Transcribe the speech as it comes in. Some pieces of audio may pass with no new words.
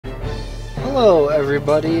Hello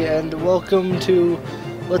everybody and welcome to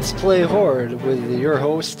Let's Play Hoard with your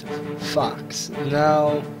host, Fox.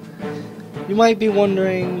 Now, you might be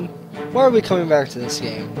wondering, why are we coming back to this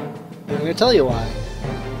game? And I'm going to tell you why.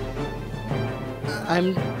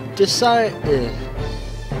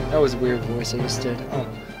 That was a weird voice I just did.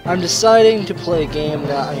 I'm deciding to play a game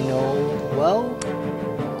that I know well,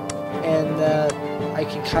 and that I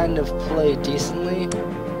can kind of play decently.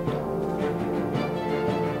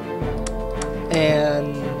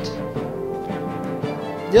 And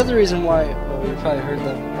the other reason why, you probably heard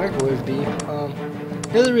the microwave beep,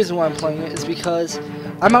 the other reason why I'm playing it is because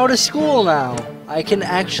I'm out of school now. I can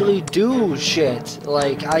actually do shit.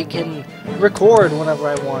 Like, I can record whenever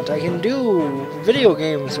I want. I can do video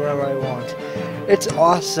games whenever I want. It's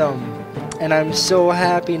awesome. And I'm so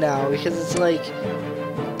happy now because it's like,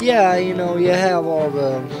 yeah, you know, you have all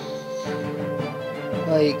the,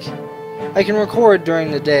 like, I can record during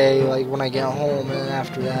the day, like when I get home and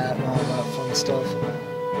after that and all that fun stuff.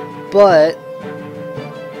 But,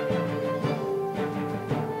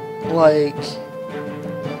 like,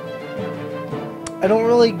 I don't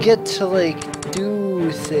really get to, like,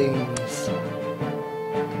 do things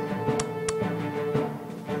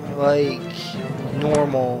like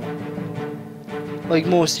normal, like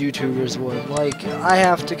most YouTubers would. Like, I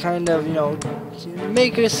have to kind of, you know,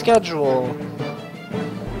 make a schedule.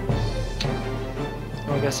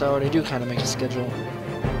 I guess I already do kind of make a schedule.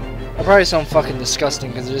 I probably sound fucking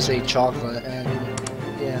disgusting because I just ate chocolate and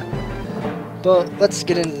yeah. But let's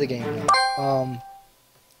get into the game now.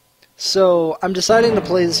 So I'm deciding to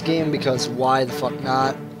play this game because why the fuck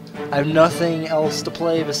not? I have nothing else to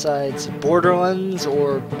play besides Borderlands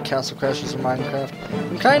or Castle Crashers or Minecraft.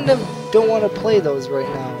 I kind of don't want to play those right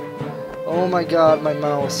now. Oh my god, my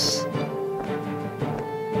mouse.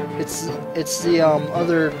 It's the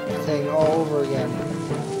other thing all over again.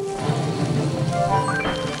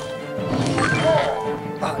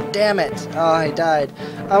 Oh, damn it! Oh, I died.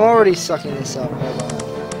 I'm already sucking this up. Hold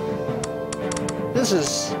on. This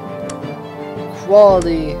is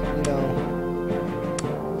quality, you know,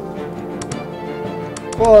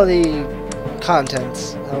 quality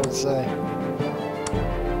contents, I would say.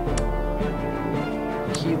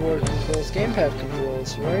 Keyboard controls, gamepad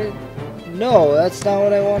controls, right? No, that's not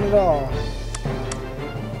what I want at all.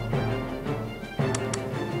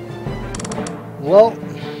 Well,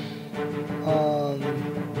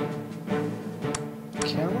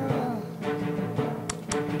 camera?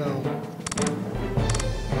 No.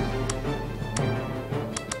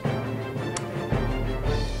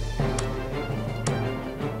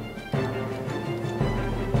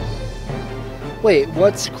 Wait,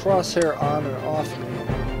 what's crosshair on or off mean?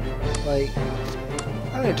 Like,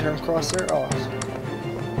 I'm gonna turn crosshair off.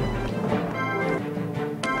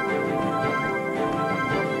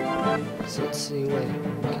 So let's see, wait,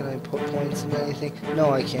 can I put points in anything?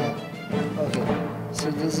 No, I can't. Okay, so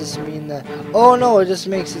does this mean that... Oh no, it just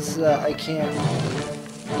makes it so that I can't...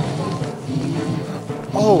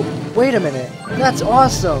 Oh, wait a minute, that's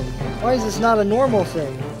awesome! Why is this not a normal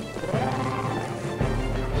thing?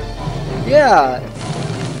 Yeah!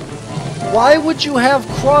 Why would you have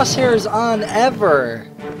crosshairs on ever?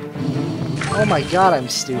 Oh my god, I'm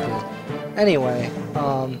stupid. Anyway,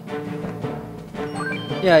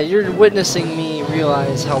 yeah, you're witnessing me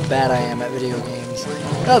realize how bad I am at video games.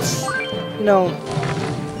 That's, you know,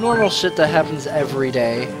 normal shit that happens every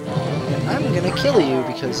day. And I'm gonna kill you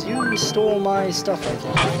because you stole my stuff, I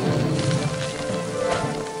think.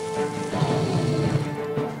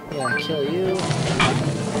 Yeah, kill you.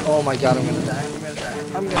 Oh my god, I'm gonna die.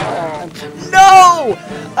 I'm gonna die. No!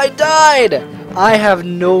 I died! I have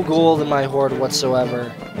no gold in my hoard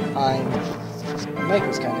whatsoever. My mic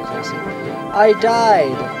was kind of crazy. I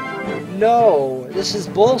died! No! This is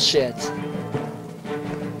bullshit!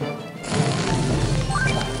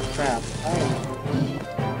 Crap.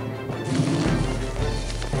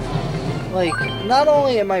 Like, not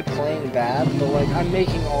only am I playing bad, but like, I'm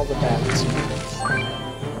making all the bad decisions.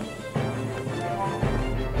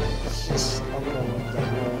 It's just, I'm gonna leave that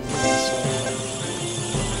alone.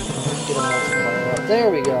 Get a multiplier up. There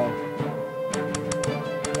we go.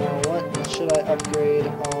 Now, what should I upgrade?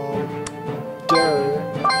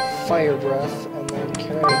 Fire breath, and then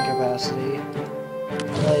carrying capacity.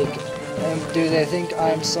 Like, do they think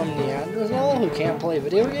I'm some Neanderthal who can't play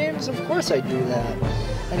video games? Of course I do that.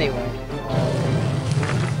 Anyway,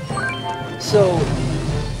 so,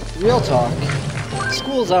 real talk,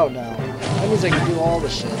 school's out now. That means I can do all the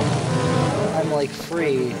shit. I'm like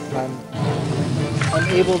free. I'm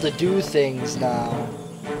able to do things now.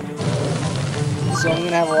 So I'm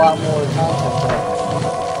gonna have a lot more content.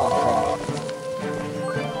 Oh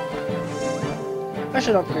crap. I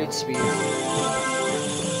should upgrade speed.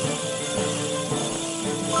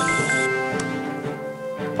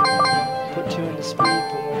 Put 2 into speed,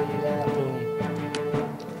 put 1 into that, boom.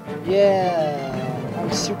 Yeah!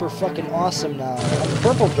 I'm super fucking awesome now. I'm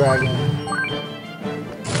Purple Dragon.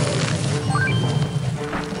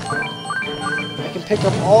 I can pick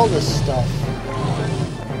up all this stuff.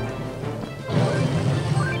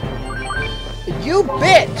 You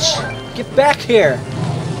bitch! Get back here!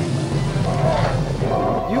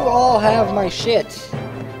 You all have my shit.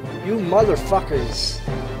 You motherfuckers.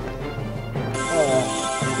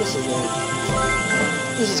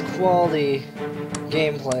 This is quality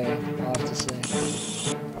gameplay, I'll have to say.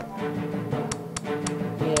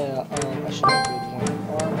 Yeah, I should upgrade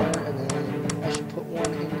 1 armor, and then I should put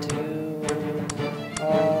 1 into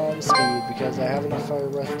speed, because I have enough fire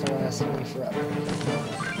breath to last me forever.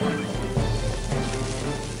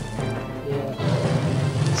 Yeah.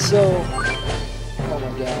 So, oh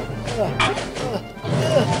my god.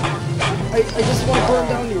 I just want to burn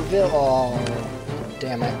down your village. Oh,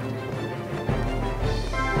 damn it.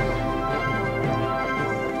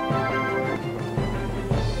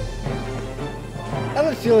 I have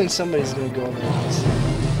a feeling somebody's gonna go in there.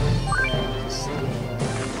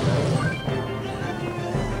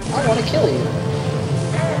 I want to kill you.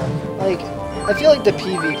 Like, I feel like the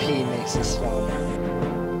PvP makes this fun.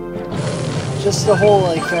 Just the whole,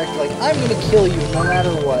 like, fact, like, I'm gonna kill you no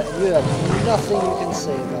matter what. You have nothing you can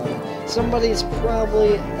say about it. Somebody's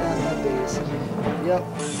probably at my base. Yep.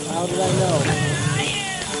 How did I know?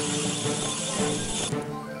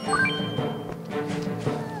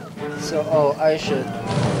 So, oh, I should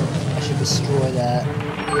destroy that.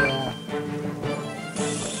 Yeah.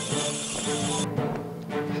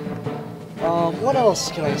 What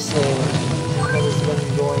else can I say that has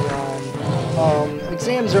been going on?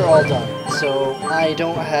 Exams are all done, so I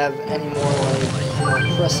don't have any more,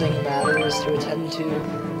 like, pressing matters to attend to.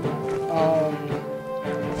 I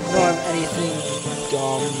don't have anything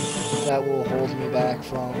dumb that will hold me back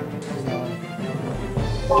from,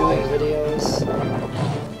 doing videos.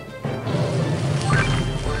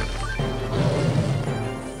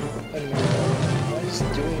 Am I just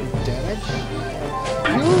doing damage?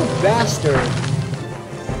 You bastard!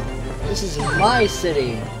 This is my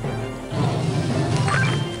city!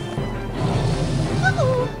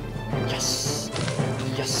 Yes!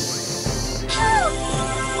 Yes!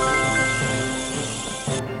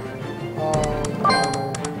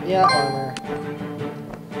 Armor. Yeah, armor.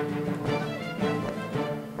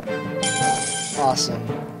 Awesome.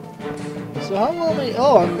 So how long am I...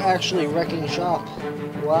 Oh, I'm actually wrecking shop.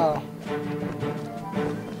 Wow.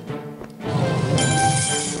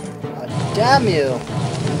 Damn you!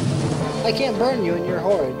 I can't burn you in your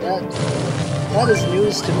Hoard. That is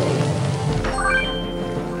news to me.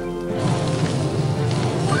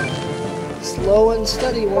 Slow and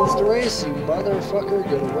steady wins the race, you motherfucker.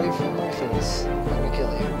 Get away from my face. I'm gonna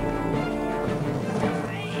kill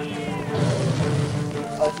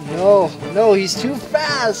you. No, he's too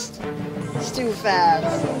fast! He's too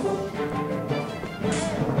fast.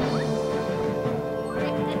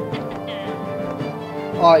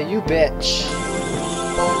 Aw, you bitch.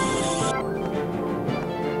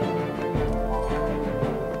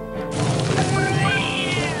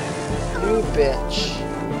 You bitch.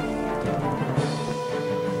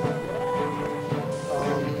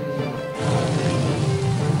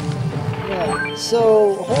 Yeah,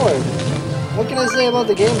 so, Hoard. What can I say about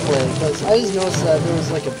the gameplay? Because I just noticed that there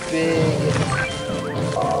was like a big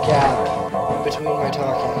gap between my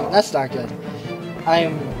talking. That's not good.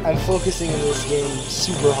 I'm focusing in this game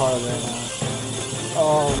super hard right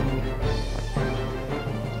now.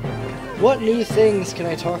 What new things can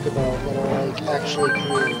I talk about that are like actually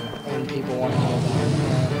cool and people want to know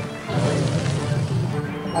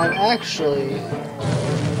about? I'm actually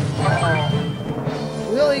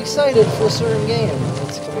really excited for a certain game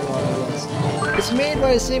that's coming on the list. It's made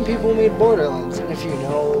by the same people who made Borderlands, and if you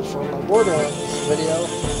know from my Borderlands video,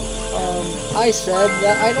 I said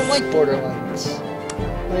that I don't like Borderlands.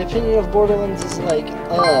 My opinion of Borderlands is like,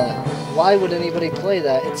 why would anybody play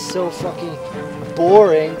that? It's so fucking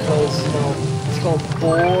boring, because, it's called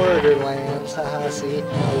Borderlands. Haha, see?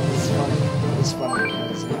 It's funny. It's funny,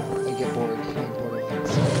 because, I get bored playing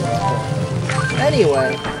Borderlands.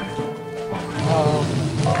 Anyway,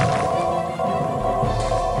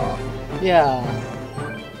 yeah.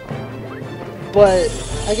 But,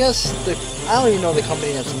 I guess I don't even know the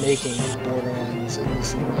company that's making Borderlands in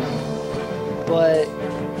this game. But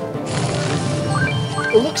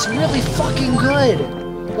it looks really fucking good!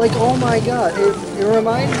 Like, oh my god, it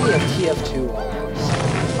reminds me of TF2 almost,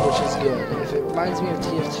 which is good. If it reminds reminds me of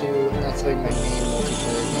TF2, and that's like my main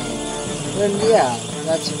multiplayer game, then yeah,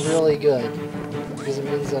 that's really good. Because it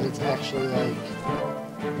means that it's actually like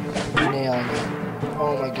nailing it.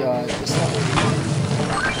 Oh my god, this one.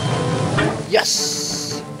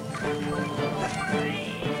 Yes!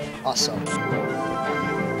 Awesome.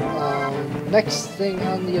 Next thing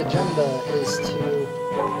on the agenda is to...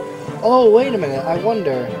 Oh, wait a minute, I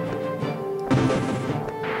wonder.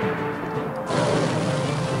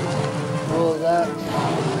 Will that...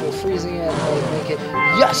 Will freezing it like make it...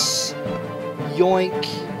 Yes! Yoink!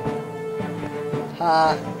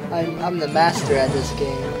 Ha! I'm the master at this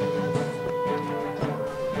game.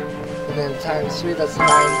 And then times 3, that's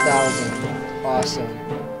 9,000. Awesome.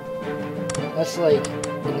 That's like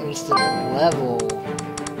an instant level,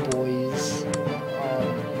 boys.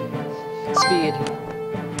 Speed.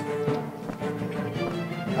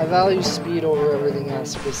 I value speed over everything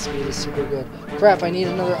else because speed is super good. Crap, I need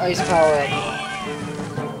another ice power up.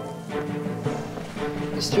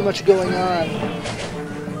 There's too much going on.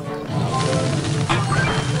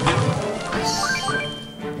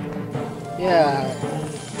 Yeah.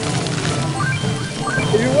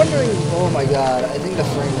 If you're wondering, oh my god, I think the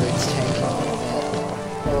frame rate's tanking a little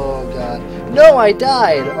bit. Oh god. No, I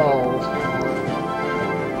died! Oh.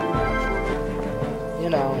 You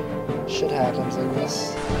know, shit happens, I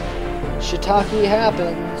guess. Shiitake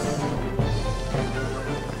happens.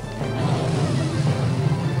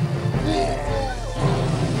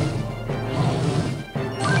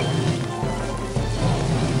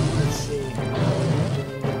 Let's see.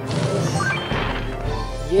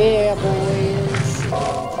 Yeah, boys.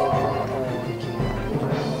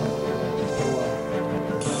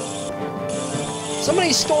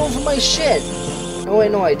 Somebody stole from my shit! Oh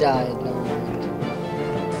wait, no, I died. Never mind.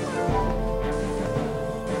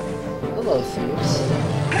 Hello, thieves.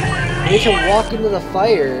 You can walk into the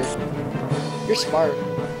fire. You're smart.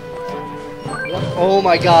 Oh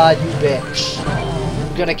my god, you bitch.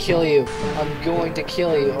 I'm gonna kill you. I'm going to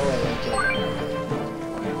kill you. Oh wait, okay.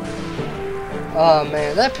 Oh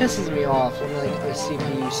man, that pisses me off when like a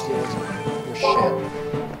CPU steals your shit.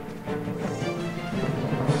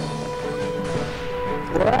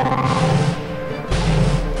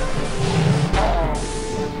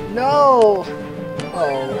 No!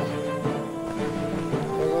 Oh.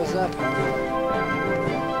 Where goes that part?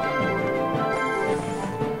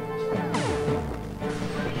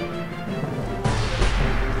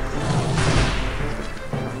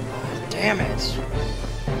 Damn it.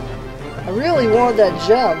 I really wanted that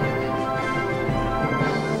gem.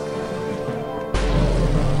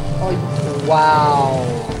 Oh, wow.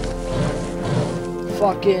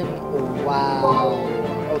 Fucking wow.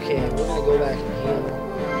 Okay, we're gonna go back and heal.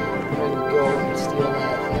 We're gonna go and steal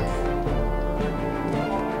that thing.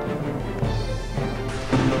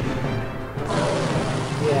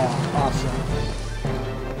 Yeah, awesome.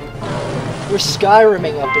 We're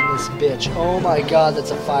Skyriming up in this bitch. Oh my god,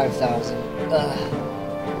 that's a 5,000.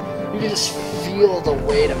 You can just feel the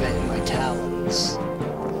weight of it in my talons.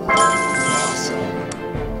 Awesome.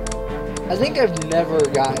 I think I've never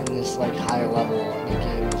gotten this like high level in a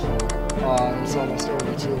game before. Oh, it's almost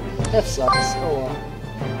over too. That sucks. Oh well.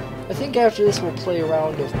 I think after this we'll play a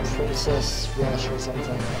round of Princess Rush or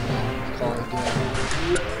something. Call it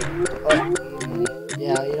good.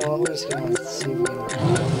 Yeah, you know what? We're just gonna see if we can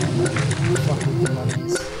fuck with the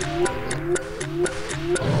mummies.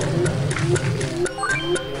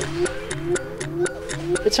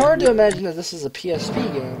 It's hard to imagine that this is a PSP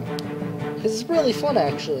game. Because it's really fun,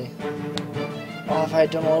 actually. Oh, if I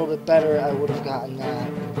had done a little bit better, I would have gotten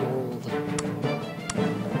that gold.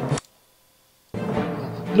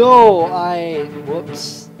 No,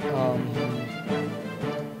 whoops.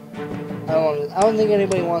 I don't think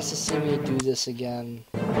anybody wants to see me do this again.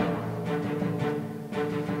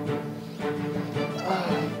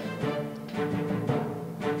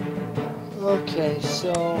 Okay,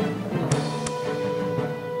 so...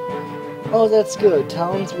 Oh, that's good.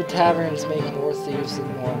 Towns with taverns make more thieves than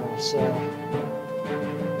normal, so...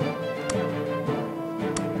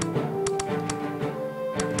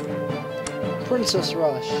 Princess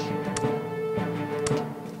Rush.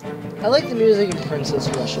 I like the music in Princess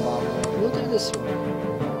Rush a lot more. We'll do this one.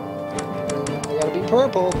 I gotta be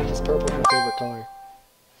purple, because purple is my favorite color.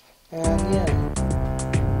 And yeah.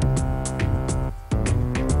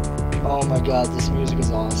 Oh my god, this music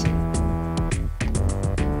is awesome.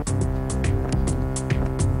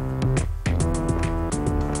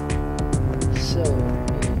 So,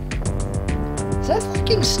 is that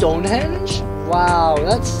fucking Stonehenge? Wow,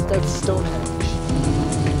 that's Stonehenge.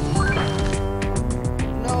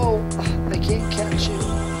 No, I can't catch you.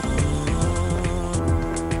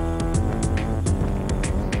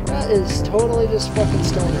 That is totally just fucking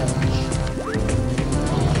Stonehenge.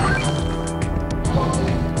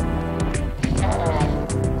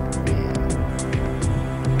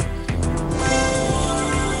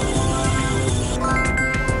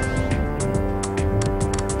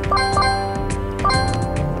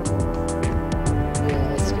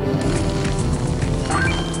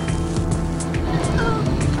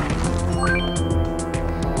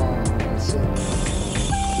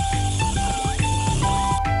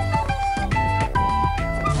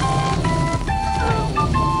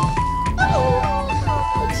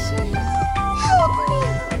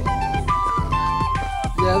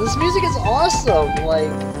 This music is awesome, like...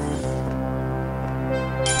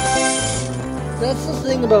 That's the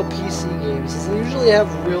thing about PC games, is they usually have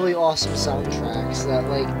really awesome soundtracks that,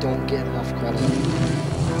 like, don't get enough credit.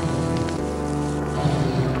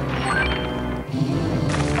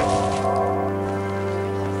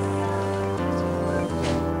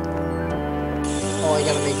 Oh, I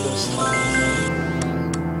gotta make those tunnels.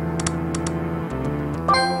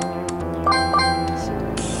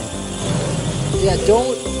 Yeah,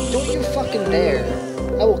 don't you fucking dare.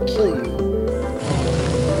 I will kill you.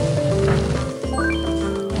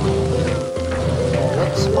 Oh,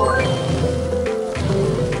 whoops.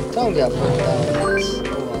 Phone got broken down with this.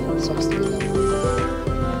 Oh well, it sucks to be done.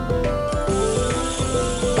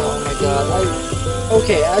 Oh my god,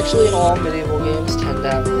 okay, actually all medieval games tend to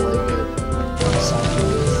have really good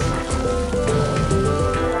soundtracks.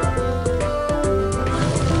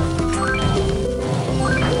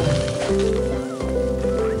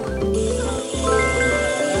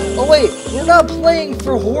 Oh wait, we're not playing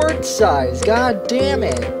for Hoard size. God damn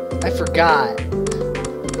it. I forgot.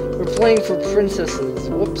 We're playing for princesses.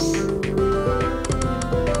 Whoops.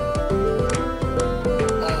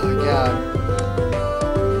 Oh god.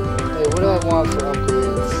 Wait, what do I want for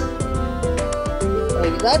upgrades?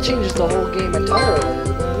 Like, that changes the whole game entirely. We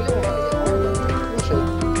don't want to get hard. I wish I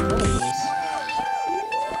wanted this.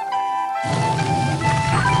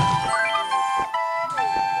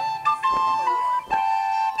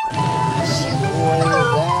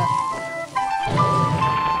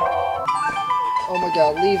 Oh my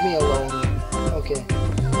god, leave me alone. Okay.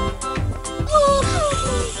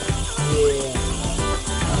 Yeah.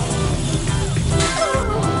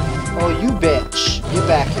 Oh, you bitch. Get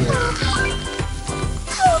back here.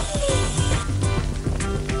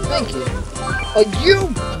 Thank you. Oh, you!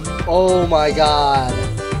 Oh my god.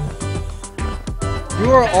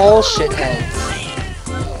 You are all shitheads.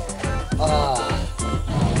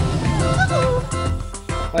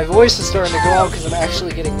 My voice is starting to go out because I'm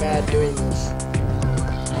actually getting mad doing this.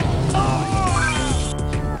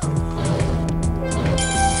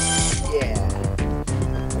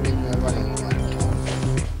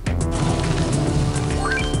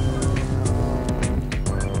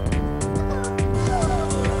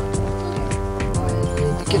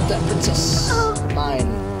 Get that princess. Mine.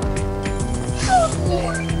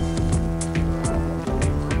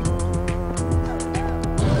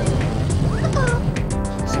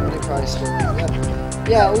 Somebody probably stole it.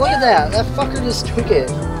 Yeah, look at that. That fucker just took it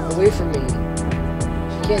away from me.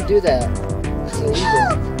 You can't do that. It's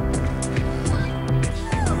illegal.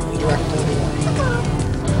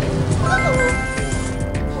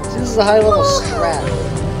 See, this is a high level strat.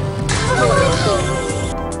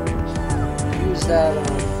 Use that.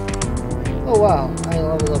 Oh wow, I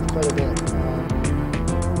leveled up quite a bit.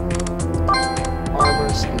 Armor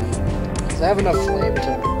speed. Because I have enough flame to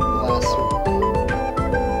last through.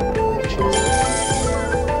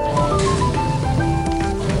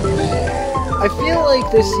 I feel like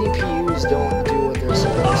the CPUs don't do what they're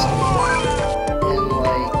supposed to. And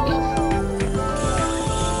like...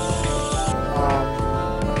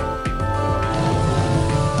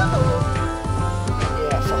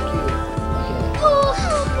 yeah, fuck you.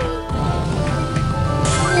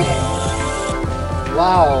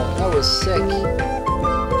 Wow, that was sick.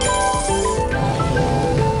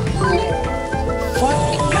 Fuck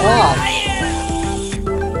off.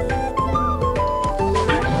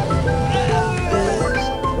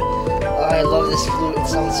 I love this flute, it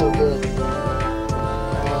sounds so good.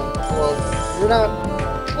 Well, we're not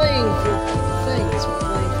playing for things, we're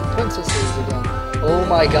playing for princesses again. Oh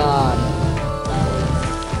my god.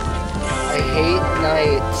 I hate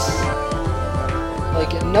knights.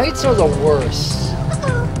 Like, knights are the worst.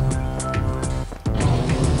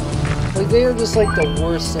 Like, they are just like the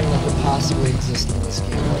worst thing that could possibly exist in this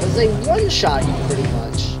game. Because they one-shot you pretty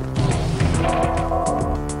much.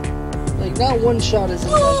 Like, not one-shot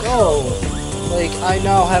isn't like, oh, like, I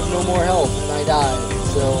now have no more health and I died.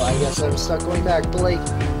 So I guess I'm stuck going back. But like,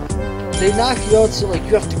 they knock you out so like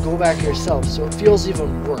you have to go back yourself, so it feels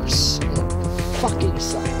even worse. It fucking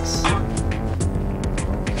sucks.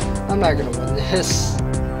 I'm not gonna win this.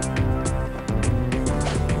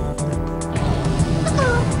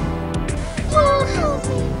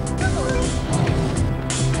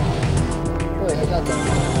 Wait, I got that.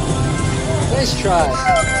 Nice try.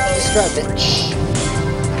 Nice try, bitch.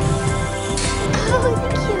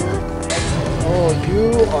 Oh, you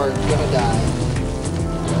are gonna die.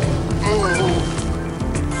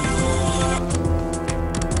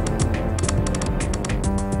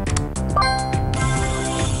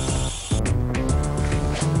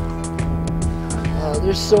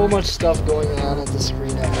 There's so much stuff going on at the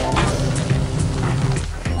screen at once.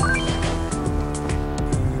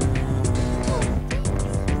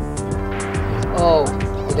 Oh,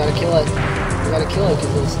 we gotta kill it. We gotta kill it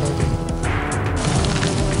because it's sniping.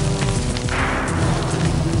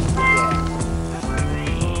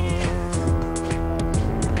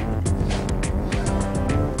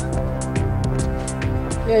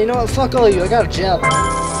 Yeah, you know what? Fuck all of you. I got a gem. I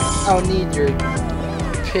don't need your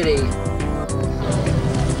pity.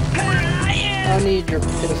 I don't need your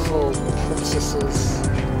pitiful princesses.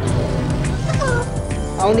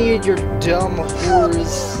 I don't need your dumb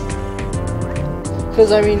whores.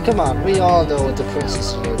 Because, I mean, come on. We all know what the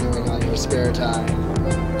princesses are doing on your spare time.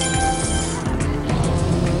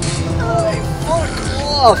 Oh, fuck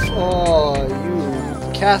off! Oh,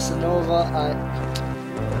 you Casanova.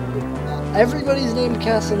 Everybody's named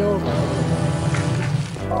Casanova.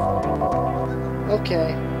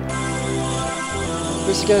 Okay. We're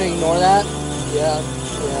just gonna ignore that? Yeah.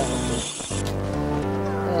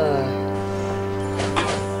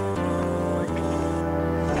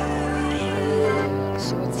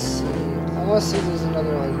 So let's see. I want to see if there's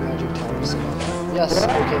another like magic tower set up. Yes,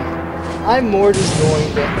 okay. I'm more just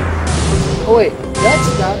going to... Oh wait,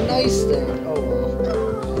 that's not nice then. Oh well.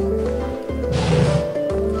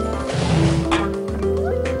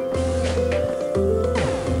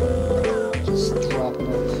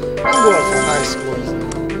 I'm going for high scores now.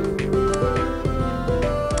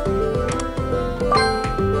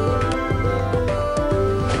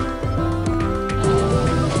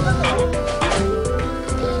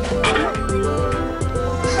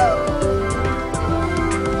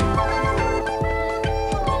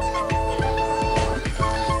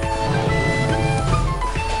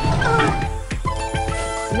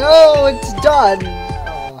 No, it's done!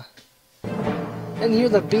 Aw. And hear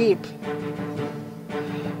the beep.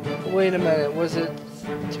 Wait a minute, was it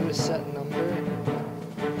to a set number?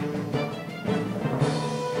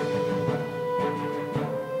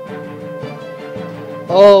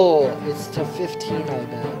 Oh, it's to 15, I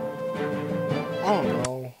bet. I don't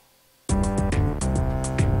know.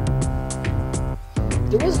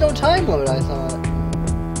 There was no time limit, I thought.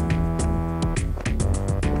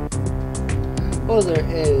 Oh, there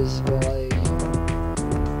is, but like...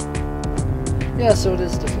 Yeah, so it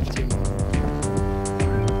is to 15.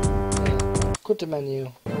 Quit the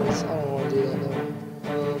menu, because I don't want to do that though.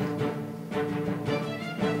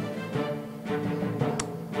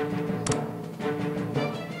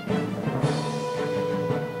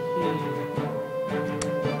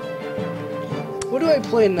 What do I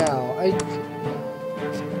play now? I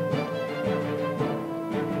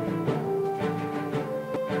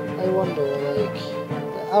wonder, like,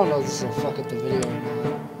 I don't know if this will fuck up the video or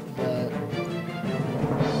not, but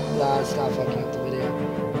nah, it's not fucking up the video.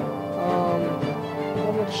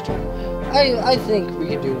 How much time? I think we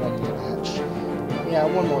could do one more match. Yeah,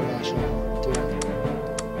 one more match. I'll do it.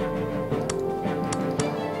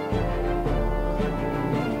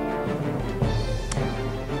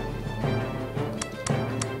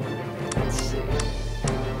 Let's see.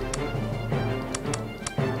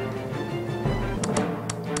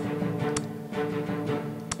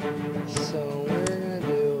 So we're gonna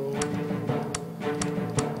do.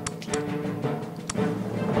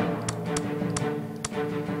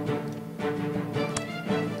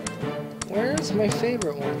 Where's my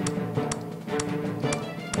favorite one?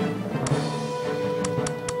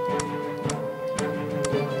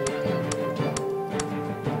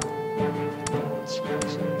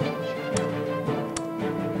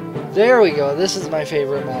 There we go. This is my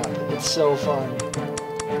favorite map. It's so fun.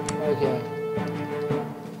 Okay.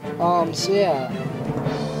 So yeah.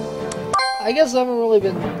 I guess I haven't really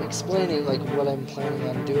been explaining like what I'm planning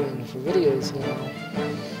on doing for videos now.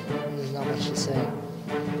 There's not much to say.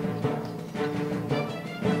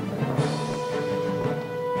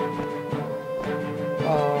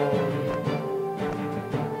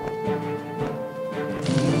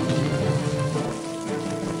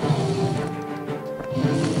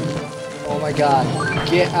 Oh my my god.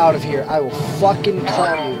 Get out of here. I will fucking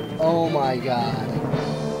cut you. Oh my god.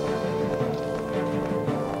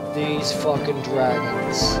 These fucking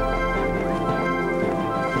dragons.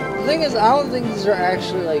 The thing is, I don't think these are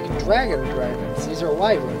actually like dragons. These are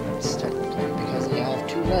wyverns, technically, because they have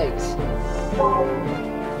 2 legs.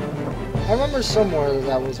 I remember somewhere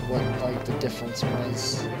that was what like the difference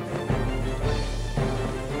was.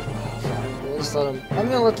 We'll just let them. I'm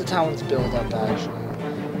gonna let the towns build up actually.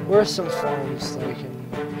 Where are some farms that we can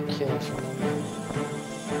kill from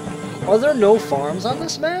them? Are there no farms on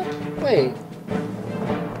this map? Wait.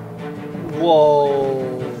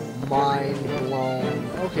 Whoa. Mind blown.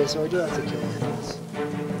 Okay, so I do have to kill things.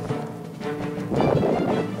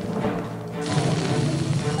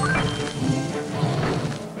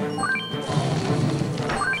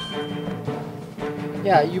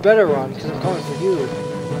 Yeah, you better run, because I'm coming for you.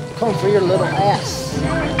 I'm coming for your little ass.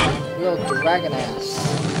 Your little dragon ass.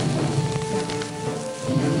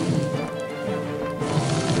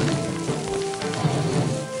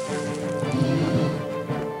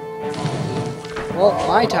 Well,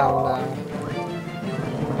 my town now.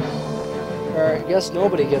 Or I guess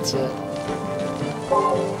nobody gets it.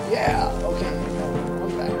 Yeah, okay.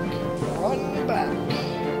 Run back. Run back.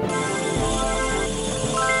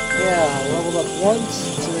 Yeah, I leveled up once,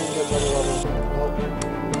 so we can get another level. Nope.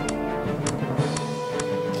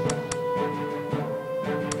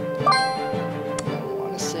 I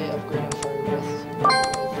want to say upgrading fire breath.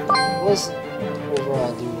 Let's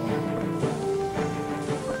overall do that.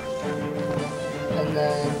 And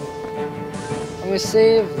then I'm gonna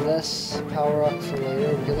save this power up for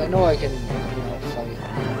later because I know I can, fight.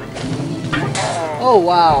 Oh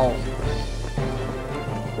wow!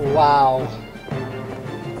 Wow!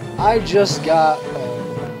 I just got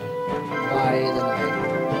owned by the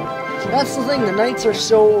knight. That's the thing. The knights are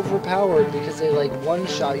so overpowered because they like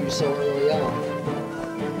one-shot you so early on,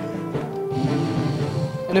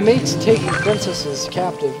 and it makes taking princesses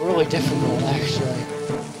captive really difficult. Actually,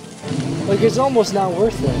 like it's almost not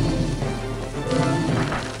worth it.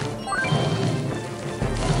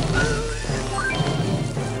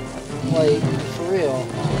 Like, for real.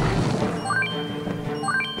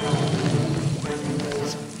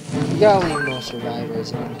 You gotta leave no survivors,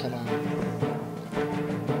 I mean, come on.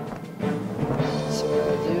 So what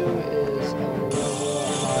I'll do is I'll level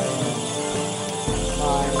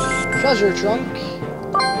up my treasure trunk.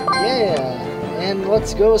 Yeah! And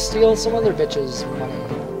let's go steal some other bitches' money.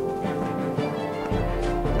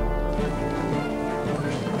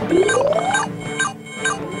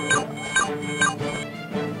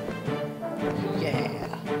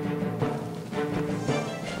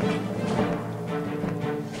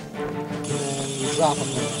 Drop them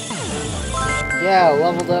there. Yeah,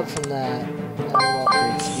 leveled up from that. I will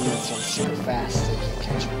upgrade speed, so I'm super fast. They can't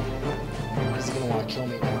catch me. Because they're gonna want to kill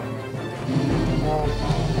me now.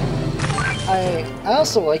 I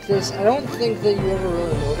also like this. I don't think that you ever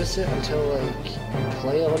really notice it until like you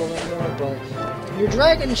play a little bit more, but your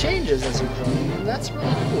dragon changes as you play, and that's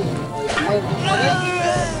really cool.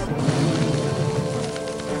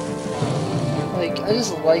 Like, I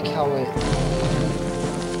just like how it.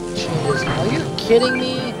 Are you kidding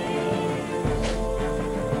me?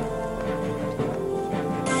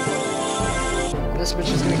 This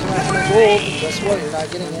bitch is gonna come after my gold. Guess what? You're not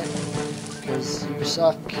getting it. Because you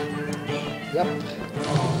suck. Yep.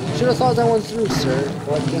 Should have thought that one through, sir.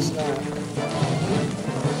 But guess not.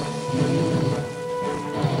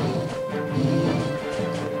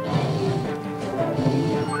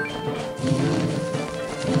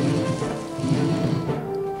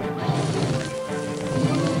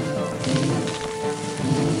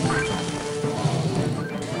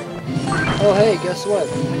 Oh hey, guess what?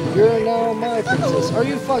 You're now my princess. Are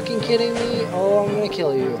you fucking kidding me? Oh, I'm gonna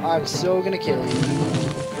kill you. I'm so gonna kill you.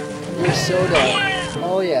 You're so dead.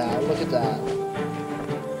 Oh yeah, look at that.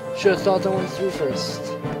 Should have thought that one through first.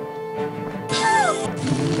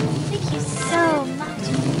 Thank you so much.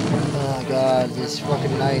 Oh god, these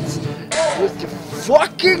fucking knights. With the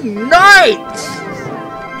fucking knights!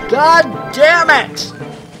 God damn it!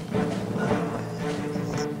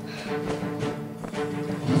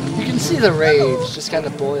 See the rage just kind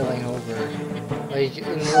of boiling over, like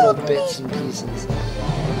in little bits and pieces.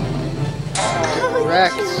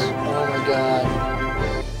 Wrecked. Oh my god.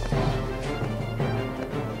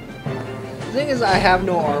 The thing is, I have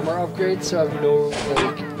no armor upgrades, so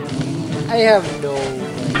I have no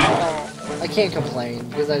I can't complain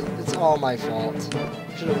because it's all my fault.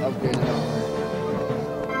 I should have upgraded armor.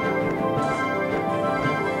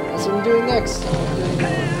 That's what I'm doing next.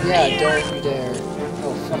 Yeah, don't you dare.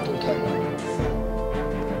 Fucking cut you.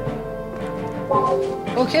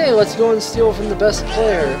 Okay, let's go and steal from the best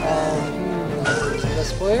player. The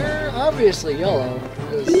best player? Obviously yellow,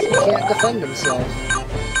 because he can't defend himself.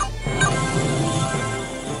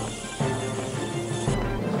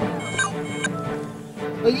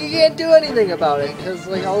 Like, you can't do anything about it, because,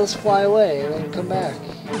 like, I'll just fly away and then come back.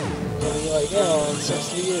 And be like, oh, it sucks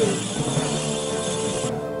to be you.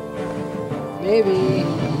 Maybe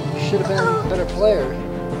you should have been a better player.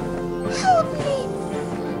 Help me!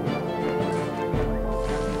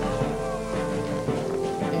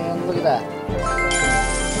 And look at that.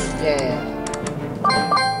 Yeah.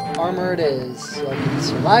 Armor it is, so I can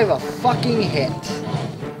survive a fucking hit.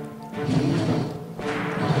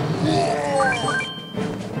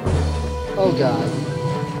 Oh god.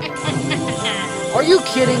 Are you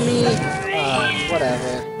kidding me?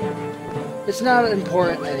 Whatever. It's not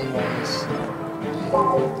important anyways.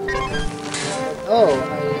 Oh,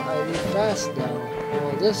 I move fast now.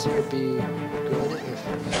 Well, this would be good if...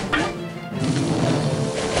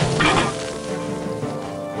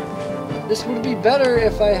 This would be better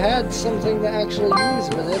if I had something to actually use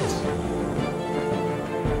with it.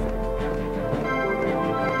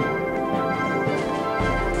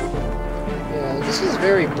 Yeah, this is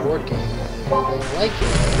very board game. I like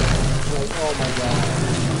it. Like, oh my god.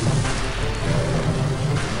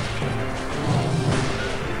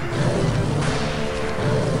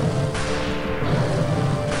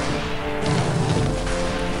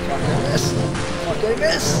 Fuck, I missed. Fuck, I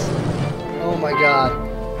missed. Oh my god.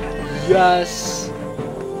 Yes.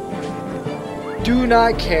 Do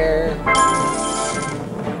not care.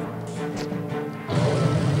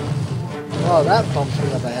 Oh, that bumped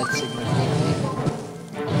me up ahead significantly.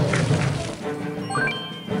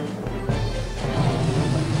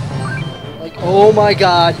 Like, oh my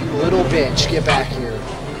god, you little bitch, get back here.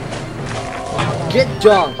 Get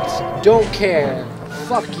dunked. Don't care.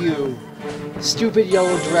 Fuck you. Stupid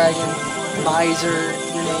yellow dragon. Miser,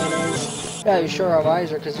 your name is. Yeah, you sure are a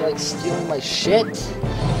miser because you're like stealing my shit.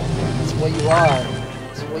 That's what you are.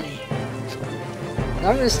 That's what you... Now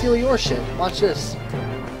I'm gonna steal your shit. Watch this.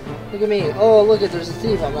 Look at me. Oh, look at, there's a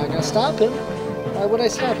thief. I'm not gonna stop him. Why would I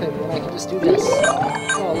stop him when I can just do this?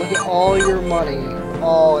 Oh, look at all your money.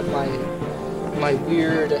 All in my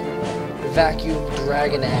weird vacuum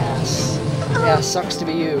dragon ass. Yeah, sucks to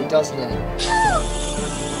be you, doesn't it?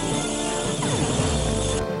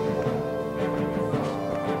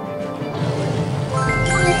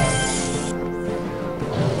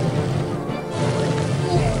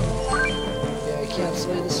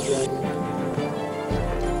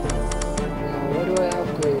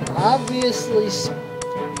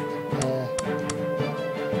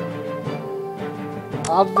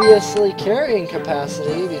 Obviously carrying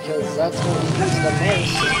capacity, because that's what we use the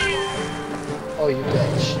most. Oh, you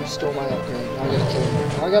bitch. You stole my upgrade. Now I gotta kill you.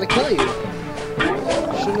 Now I gotta kill you.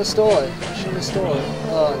 Shouldn't have stole it. Shouldn't have stole it.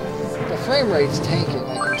 The frame rate's tanking,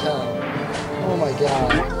 I can tell. Oh my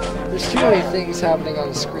god. There's too many things happening on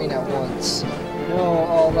the screen at once. No,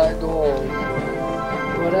 all that gold.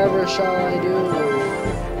 Whatever shall I do?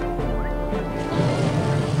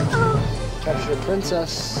 Capture a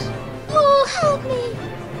princess. Oh, help me!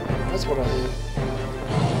 That's what I'll do.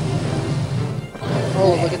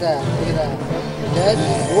 Oh, look at that. Look at that. You're dead?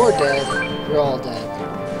 You're dead. You're all dead.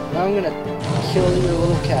 Now I'm gonna kill your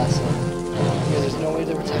little castle. Because there's no way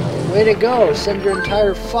to protect it. Way to go! Send your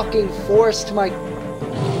entire fucking force to my...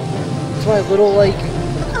 to my little, like...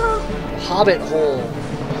 hobbit hole.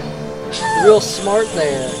 Real smart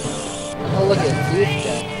there. Oh, look at it. Thief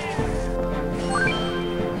dead.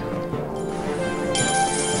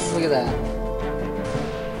 Look at that.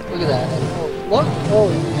 Look at that. Oh, look!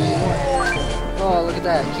 Oh, look at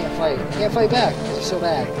that. You can't fight. You can't fight back because you're so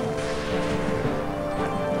bad.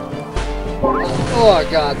 Oh,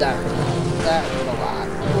 god, that hurt. That hurt a lot.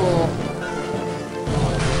 Oh.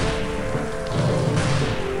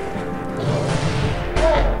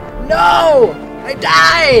 No! I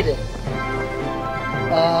died!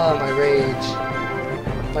 Ah, my rage.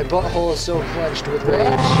 My butthole is so clenched with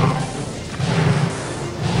rage.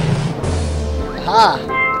 Ha!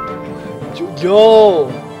 No!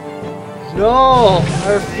 No!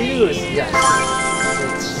 I refuse! Yes!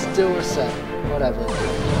 It's still reset. Whatever.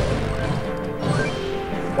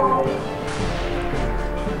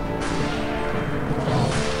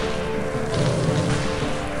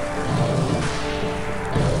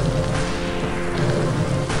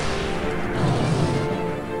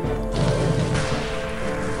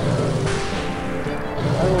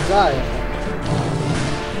 I will die.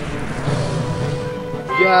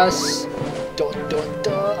 Yes!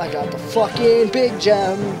 I got the fucking big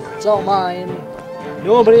gem. It's all mine.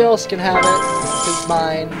 Nobody else can have it. It's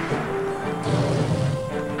mine.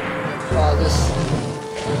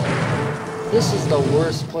 This is the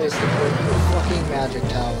worst place to put your fucking magic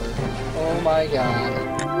tower. Oh my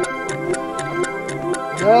god.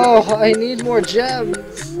 No, I need more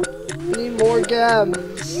gems. I need more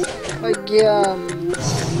gems. My gems.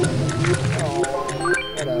 Oh,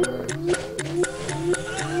 whatever.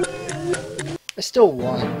 I still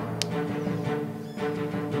won.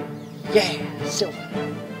 Yeah, silver.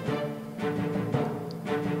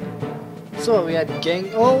 So we had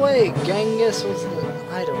oh wait, Genghis was the,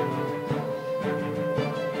 I don't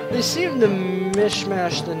know. They seem to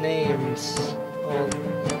mishmash the names. Oh,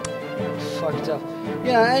 fucked up.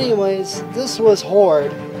 Yeah, anyways, this was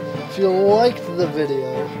Hoard. If you liked the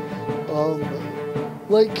video,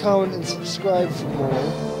 like, comment, and subscribe for more.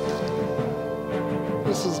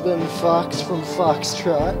 This has been Fox from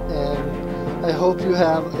Foxtrot, and I hope you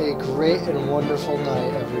have a great and wonderful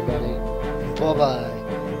night, everybody. Bye-bye.